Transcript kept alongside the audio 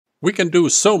We can do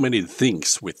so many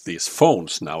things with these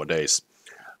phones nowadays,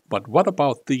 but what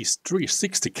about these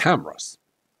 360 cameras?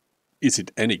 Is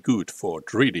it any good for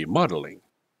 3D modeling?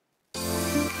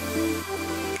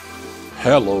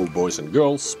 Hello boys and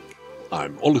girls,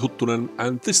 I'm Olli Huttunen,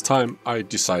 and this time I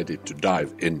decided to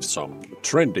dive in some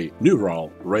trendy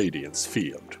Neural Radiance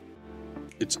Field.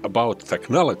 It's about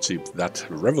technology that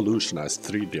revolutionized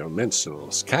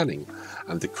three-dimensional scanning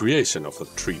and the creation of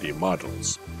 3D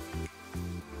models.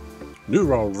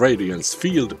 Neural Radiance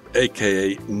Field,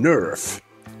 aka NeRF,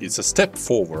 is a step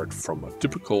forward from a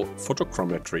typical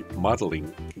photogrammetry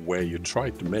modeling where you try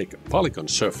to make polygon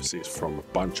surfaces from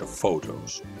a bunch of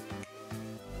photos.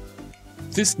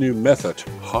 This new method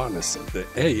harnesses the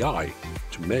AI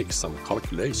to make some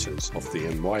calculations of the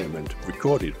environment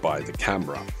recorded by the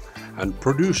camera and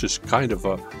produces kind of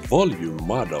a volume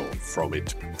model from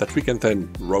it that we can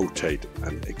then rotate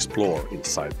and explore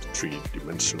inside the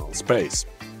three-dimensional space.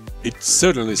 It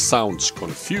certainly sounds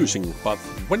confusing, but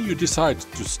when you decide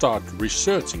to start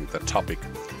researching the topic,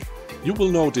 you will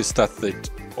notice that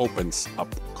it opens up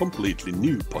completely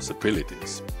new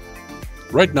possibilities.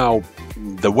 Right now,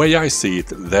 the way I see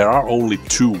it, there are only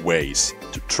two ways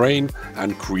to train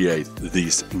and create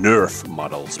these NeRF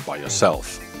models by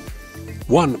yourself.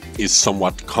 One is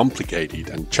somewhat complicated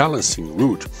and challenging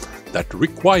route that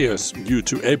requires you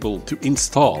to be able to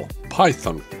install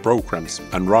Python programs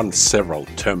and run several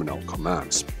terminal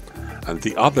commands. And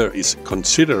the other is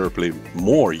considerably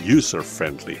more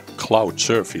user-friendly cloud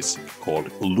service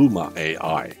called Luma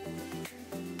AI.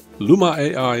 Luma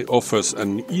AI offers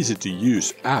an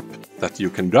easy-to-use app that you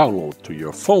can download to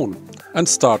your phone and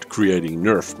start creating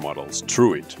NeRF models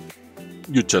through it.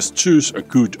 You just choose a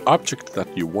good object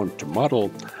that you want to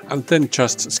model and then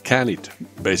just scan it,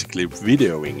 basically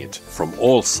videoing it from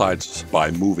all sides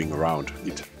by moving around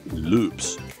it in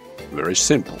loops. Very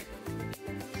simple.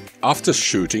 After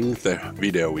shooting, the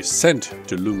video is sent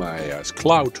to Luma AI's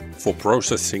cloud for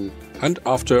processing, and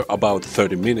after about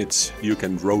 30 minutes you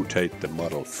can rotate the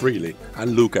model freely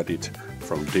and look at it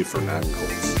from different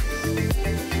angles.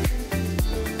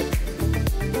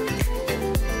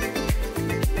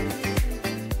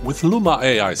 With Luma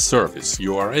AI service,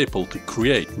 you are able to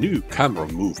create new camera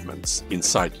movements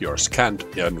inside your scanned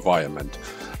environment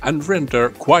and render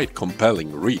quite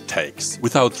compelling retakes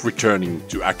without returning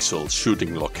to actual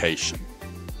shooting location.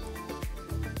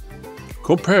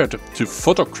 Compared to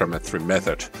photogrammetry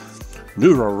method,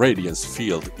 Neural Radiance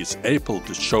Field is able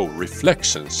to show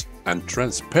reflections and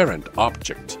transparent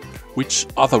objects which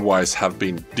otherwise have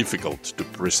been difficult to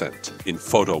present in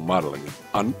photo modeling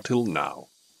until now.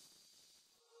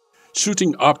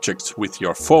 Shooting objects with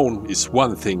your phone is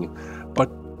one thing, but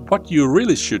what you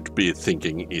really should be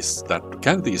thinking is that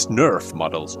can these NeRF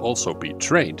models also be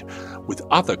trained with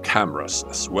other cameras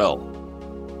as well?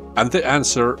 And the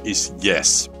answer is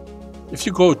yes. If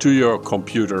you go to your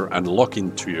computer and log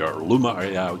into your Luma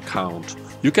AI account,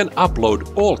 you can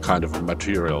upload all kind of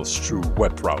materials through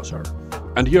web browser.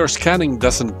 And your scanning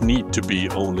doesn't need to be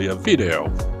only a video.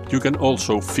 You can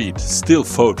also feed still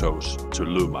photos to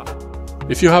Luma.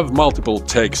 If you have multiple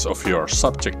takes of your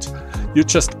subject, you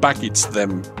just package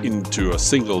them into a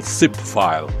single zip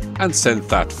file and send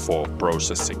that for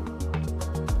processing.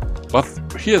 But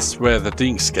here's where the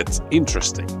things get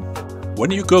interesting.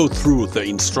 When you go through the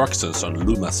instructions on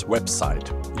Luma's website,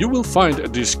 you will find a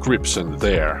description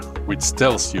there which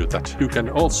tells you that you can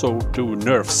also do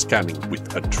NeRF scanning with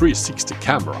a 360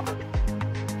 camera.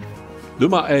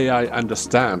 Luma AI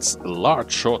understands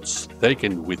large shots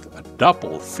taken with a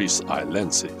double fisheye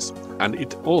lenses, and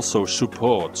it also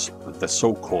supports the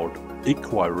so-called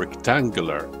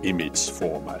equirectangular image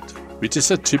format, which is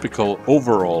a typical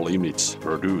overall image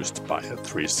produced by a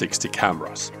 360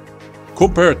 cameras.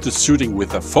 Compared to shooting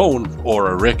with a phone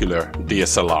or a regular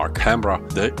DSLR camera,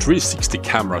 the 360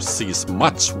 camera sees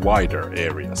much wider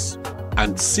areas.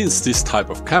 And since this type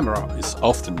of camera is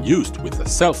often used with a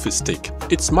selfie stick,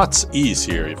 it's much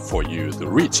easier for you to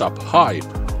reach up high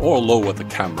or lower the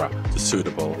camera to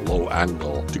suitable low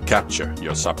angle to capture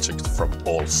your subject from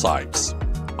all sides.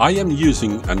 I am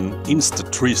using an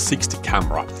Insta360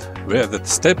 camera where the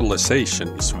stabilization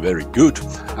is very good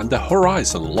and the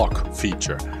horizon lock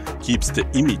feature keeps the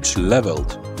image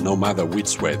leveled no matter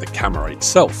which way the camera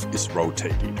itself is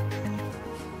rotated.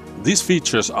 These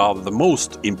features are the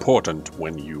most important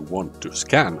when you want to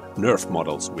scan NeRF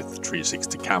models with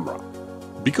 360 camera.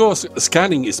 Because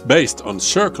scanning is based on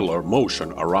circular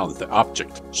motion around the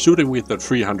object, shooting with the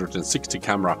 360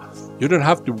 camera, you don't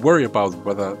have to worry about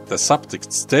whether the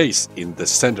subject stays in the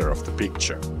center of the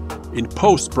picture. In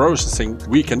post-processing,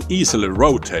 we can easily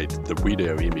rotate the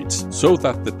video image so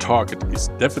that the target is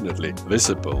definitely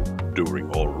visible during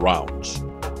all rounds.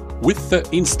 With the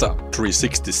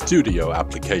Insta360 Studio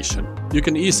application, you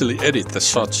can easily edit the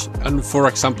shots and, for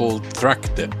example, drag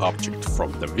the object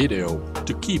from the video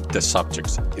to keep the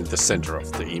subject in the center of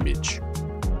the image.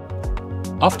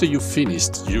 After you've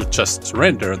finished, you just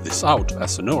render this out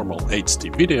as a normal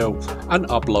HD video and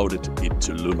upload it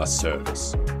into Luma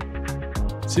service.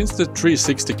 Since the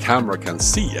 360 camera can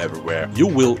see everywhere, you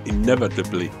will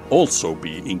inevitably also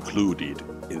be included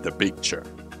in the picture,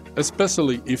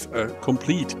 especially if a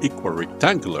complete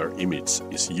equirectangular image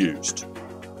is used.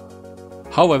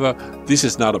 However, this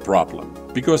is not a problem,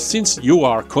 because since you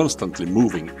are constantly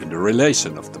moving in the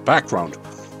relation of the background,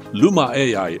 Luma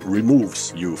AI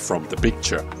removes you from the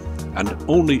picture, and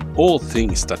only all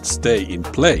things that stay in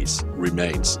place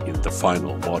remains in the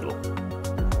final model.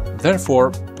 Therefore,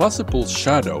 possible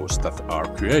shadows that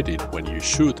are created when you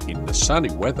shoot in the sunny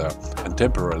weather and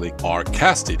temporarily are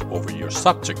casted over your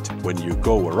subject when you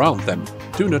go around them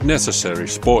do not necessarily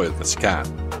spoil the scan.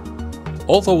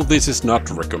 Although this is not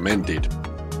recommended,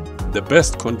 the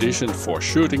best condition for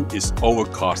shooting is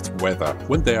overcast weather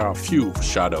when there are few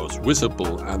shadows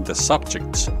visible and the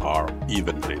subjects are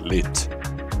evenly lit.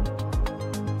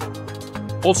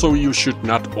 Also, you should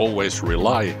not always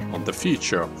rely on the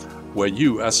feature where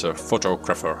you as a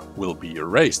photographer will be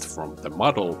erased from the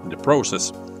model in the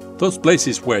process. Those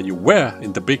places where you were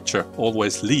in the picture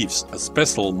always leaves a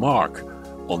special mark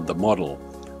on the model.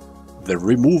 The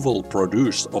removal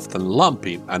produces often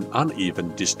lumpy and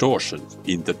uneven distortions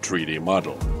in the 3D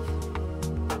model.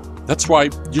 That's why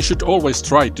you should always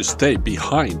try to stay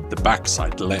behind the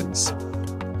backside lens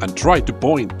and try to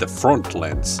point the front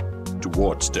lens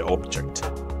towards the object.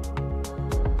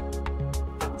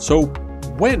 So,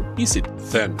 when is it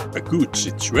then a good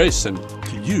situation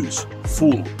to use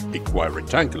full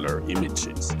equirectangular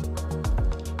images?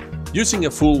 Using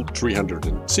a full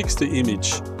 360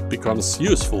 image becomes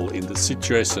useful in the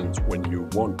situations when you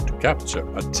want to capture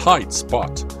a tight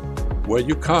spot where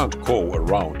you can't go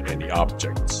around any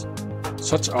objects.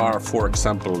 Such are, for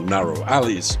example, narrow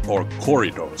alleys or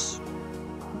corridors.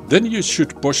 Then you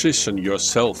should position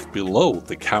yourself below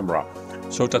the camera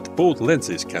so that both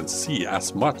lenses can see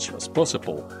as much as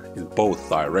possible in both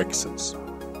directions.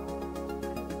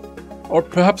 Or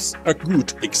perhaps a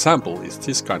good example is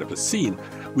this kind of a scene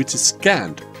which is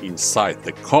scanned inside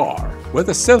the car, where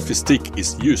the selfie stick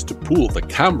is used to pull the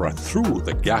camera through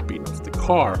the gapping of the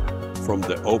car from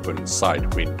the open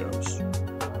side windows.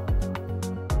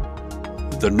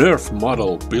 The NeRF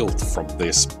model built from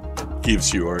this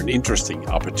gives you an interesting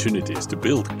opportunities to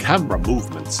build camera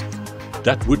movements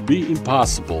that would be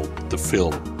impossible to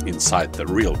film inside the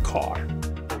real car.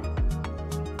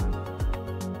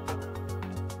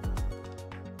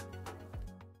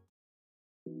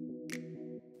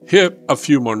 Here a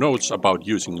few more notes about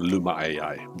using Luma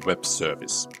AI web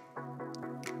service.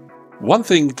 One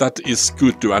thing that is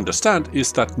good to understand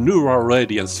is that Neural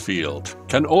Radiance Field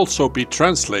can also be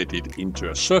translated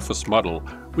into a surface model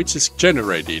which is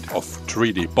generated of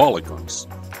 3D polygons.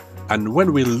 And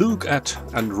when we look at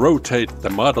and rotate the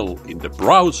model in the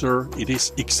browser, it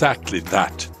is exactly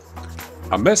that.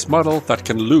 A mesh model that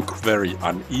can look very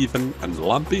uneven and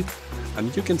lumpy,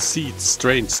 and you can see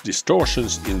strange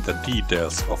distortions in the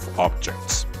details of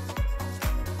objects.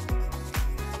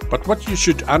 But what you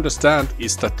should understand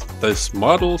is that this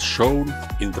model shown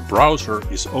in the browser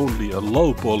is only a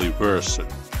low-poly version.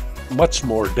 Much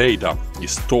more data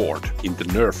is stored in the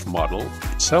NeRF model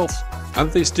itself,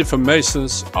 and these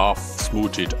deformations are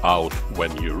smoothed out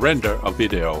when you render a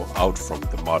video out from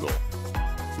the model.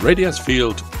 Radiance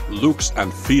field looks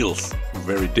and feels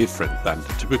very different than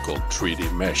the typical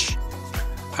 3D mesh,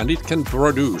 and it can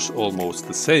produce almost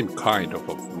the same kind of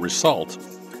a result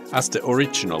as the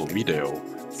original video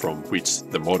from which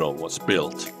the model was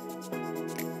built.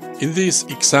 In these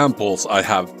examples I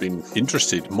have been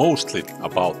interested mostly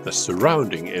about the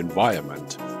surrounding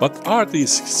environment, but are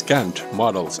these scanned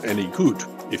models any good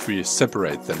if we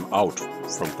separate them out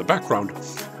from the background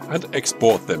and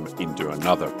export them into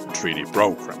another 3D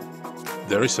program?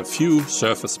 There is a few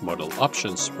surface model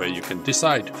options where you can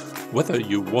decide whether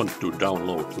you want to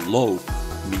download low,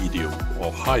 medium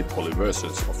or high poly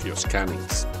versions of your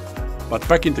scannings. But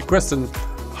back in the question,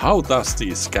 how does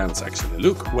these scans actually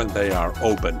look when they are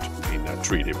opened in a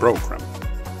 3D program?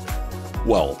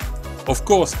 Well, of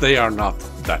course they are not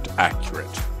that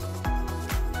accurate.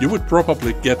 You would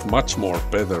probably get much more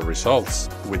better results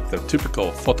with the typical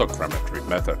photogrammetry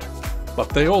method, but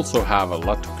they also have a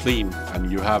lot to clean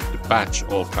and you have to patch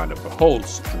all kind of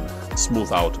holes and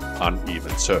smooth out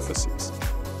uneven surfaces.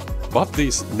 But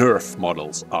these NeRF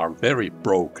models are very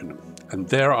broken, and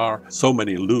there are so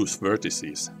many loose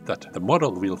vertices that the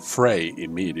model will fray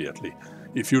immediately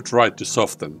if you try to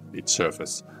soften its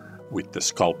surface with the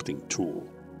sculpting tool.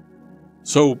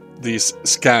 So these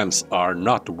scans are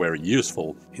not very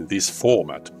useful in this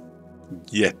format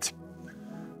yet.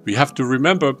 We have to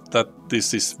remember that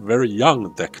this is very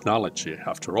young technology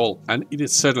after all, and it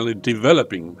is certainly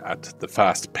developing at the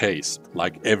fast pace,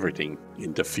 like everything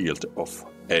in the field of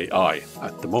AI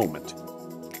at the moment.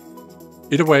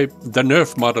 In a way, the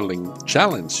NeRF modeling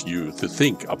challenges you to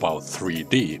think about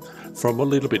 3D from a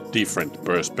little bit different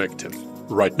perspective.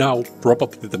 Right now,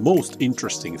 probably the most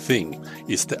interesting thing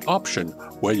is the option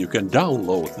where you can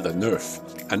download the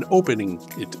NeRF and opening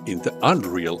it in the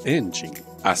Unreal Engine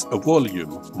as a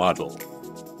volume model.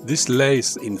 This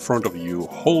lays in front of you a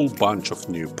whole bunch of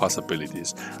new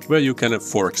possibilities where you can,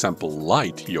 for example,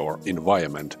 light your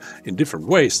environment in different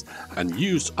ways and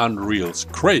use Unreal's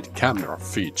great camera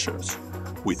features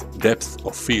with depth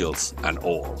of fields and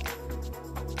all.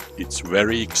 It's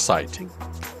very exciting.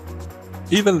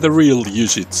 Even the real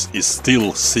usage is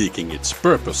still seeking its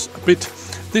purpose a bit.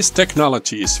 This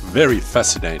technology is very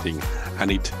fascinating,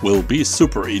 and it will be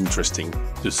super interesting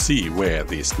to see where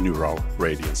these Neural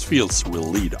Radiance Fields will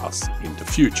lead us in the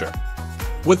future.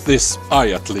 With this,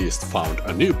 I at least found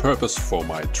a new purpose for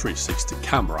my 360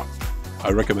 camera.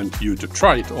 I recommend you to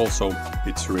try it also,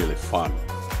 it's really fun.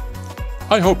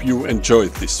 I hope you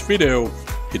enjoyed this video,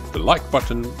 hit the like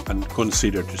button and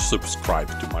consider to subscribe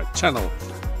to my channel,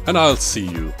 and I'll see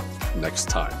you next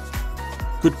time.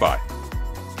 Goodbye.